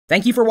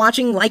Thank you for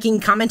watching,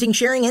 liking, commenting,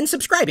 sharing, and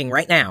subscribing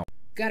right now.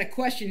 Got a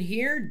question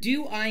here.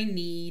 Do I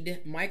need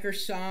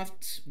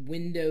Microsoft's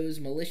Windows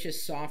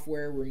malicious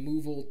software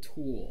removal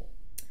tool?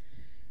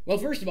 Well,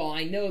 first of all,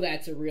 I know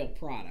that's a real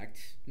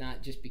product,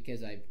 not just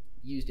because I've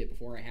used it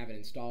before. I have it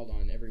installed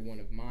on every one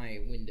of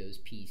my Windows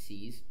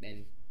PCs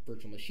and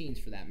virtual machines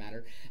for that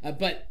matter,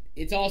 but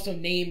it's also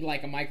named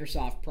like a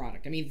Microsoft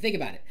product. I mean, think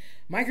about it.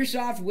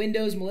 Microsoft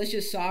Windows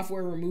malicious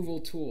software removal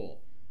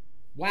tool.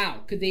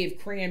 Wow, could they have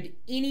crammed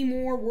any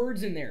more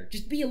words in there?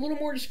 Just be a little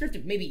more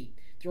descriptive. Maybe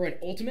throw in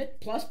Ultimate,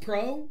 Plus,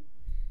 Pro,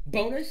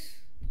 Bonus,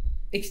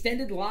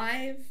 Extended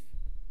Live,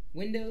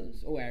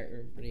 Windows. Oh, I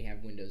already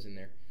have Windows in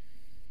there.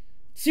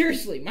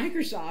 Seriously,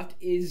 Microsoft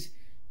is,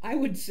 I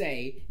would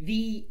say,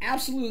 the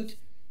absolute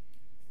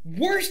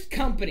worst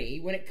company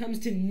when it comes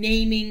to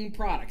naming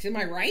products. Am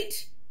I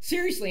right?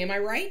 Seriously, am I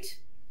right?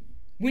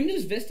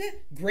 Windows Vista,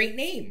 great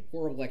name.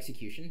 Horrible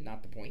execution,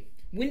 not the point.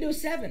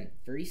 Windows 7,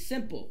 very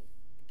simple.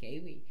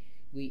 Okay,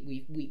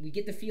 we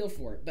get the feel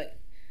for it.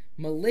 But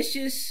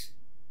malicious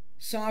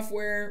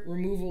software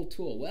removal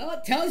tool. Well,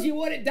 it tells you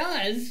what it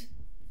does.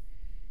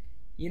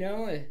 You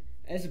know,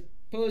 as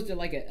opposed to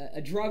like a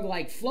drug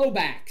like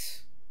Flowbacks,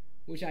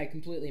 which I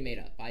completely made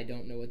up. I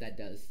don't know what that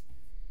does.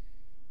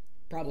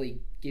 Probably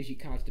gives you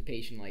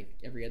constipation like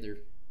every other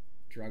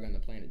drug on the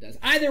planet does.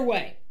 Either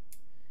way,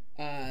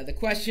 the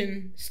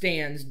question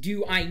stands,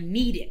 do I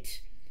need it?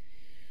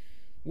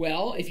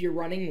 Well, if you're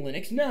running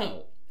Linux,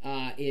 no.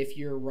 If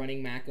you're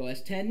running Mac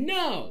OS X,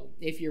 no.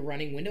 If you're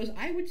running Windows,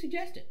 I would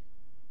suggest it.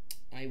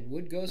 I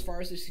would go as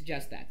far as to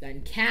suggest that.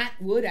 Then Kat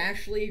would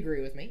actually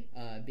agree with me,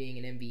 being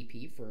an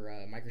MVP for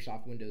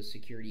Microsoft Windows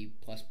Security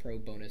Plus Pro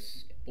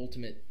Bonus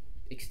Ultimate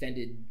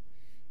Extended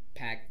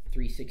Pack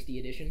 360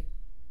 Edition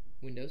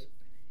Windows.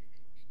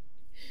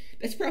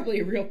 That's probably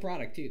a real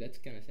product, too. That's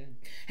kind of sad.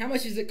 How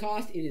much does it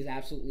cost? It is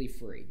absolutely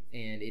free,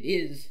 and it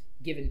is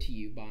given to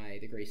you by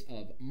the grace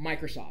of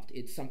Microsoft.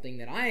 It's something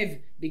that I've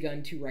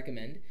begun to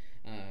recommend,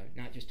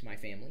 not just to my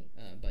family,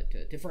 but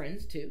to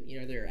friends, too. You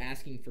know, they're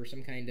asking for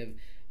some kind of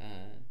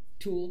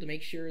tool to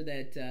make sure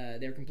that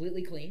they're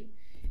completely clean.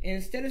 And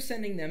instead of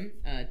sending them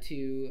to,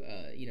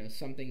 you know,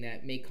 something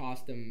that may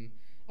cost them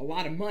a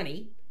lot of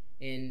money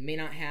and may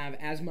not have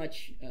as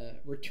much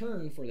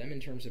return for them in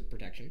terms of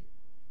protection,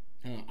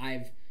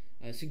 I've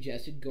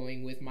suggested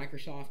going with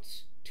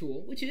Microsoft's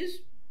tool, which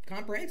is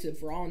comprehensive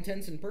for all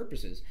intents and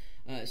purposes.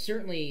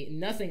 Certainly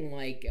nothing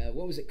like,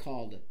 what was it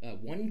called?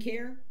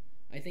 OneCare?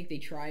 I think they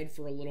tried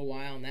for a little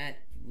while, and that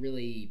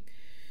really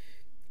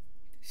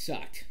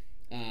sucked.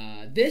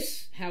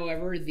 This,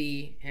 however,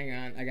 hang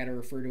on, I got to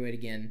refer to it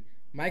again.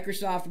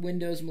 Microsoft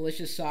Windows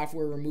Malicious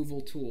Software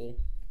Removal Tool,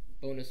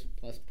 Bonus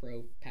Plus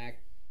Pro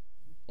Pack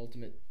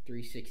Ultimate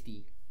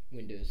 360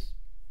 Windows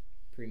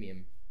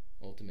Premium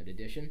Ultimate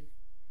Edition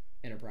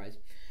Enterprise.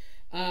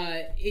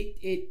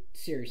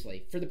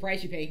 Seriously, for the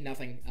price you pay,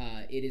 nothing.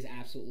 It is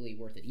absolutely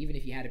worth it. Even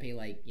if you had to pay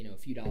like, you know, a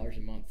few dollars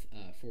a month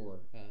for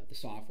the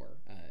software,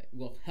 it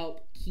will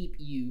help keep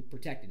you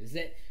protected. Does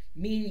that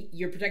mean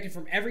you're protected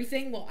from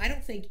everything? Well, I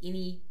don't think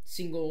any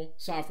single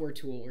software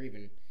tool or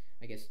even,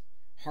 I guess,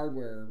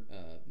 hardware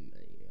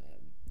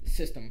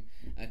system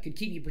could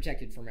keep you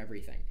protected from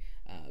everything.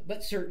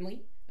 But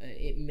certainly,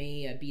 it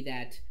may be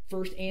that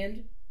first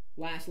and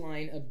last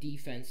line of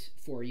defense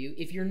for you.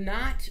 If you're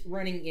not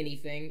running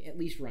anything, at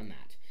least run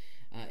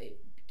that.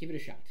 Give it a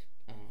shot.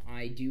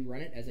 I do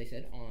run it, as I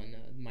said, on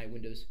my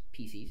Windows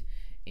PCs,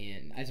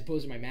 and as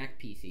opposed to my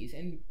Mac PCs,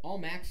 and all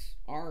Macs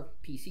are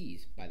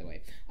PCs, by the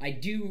way. I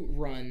do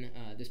run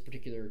this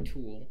particular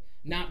tool,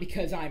 not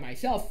because I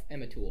myself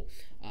am a tool.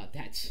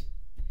 That's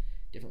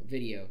different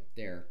video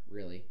there,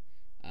 really.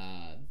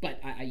 But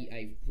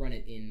I run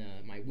it in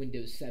my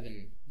Windows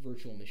 7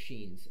 virtual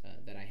machines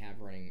that I have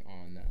running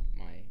on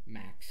my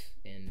Macs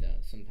and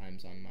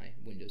sometimes on my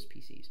Windows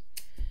PCs.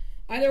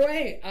 Either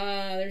way,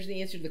 there's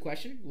the answer to the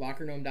question.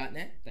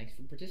 LockerGnome.net. Thanks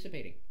for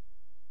participating.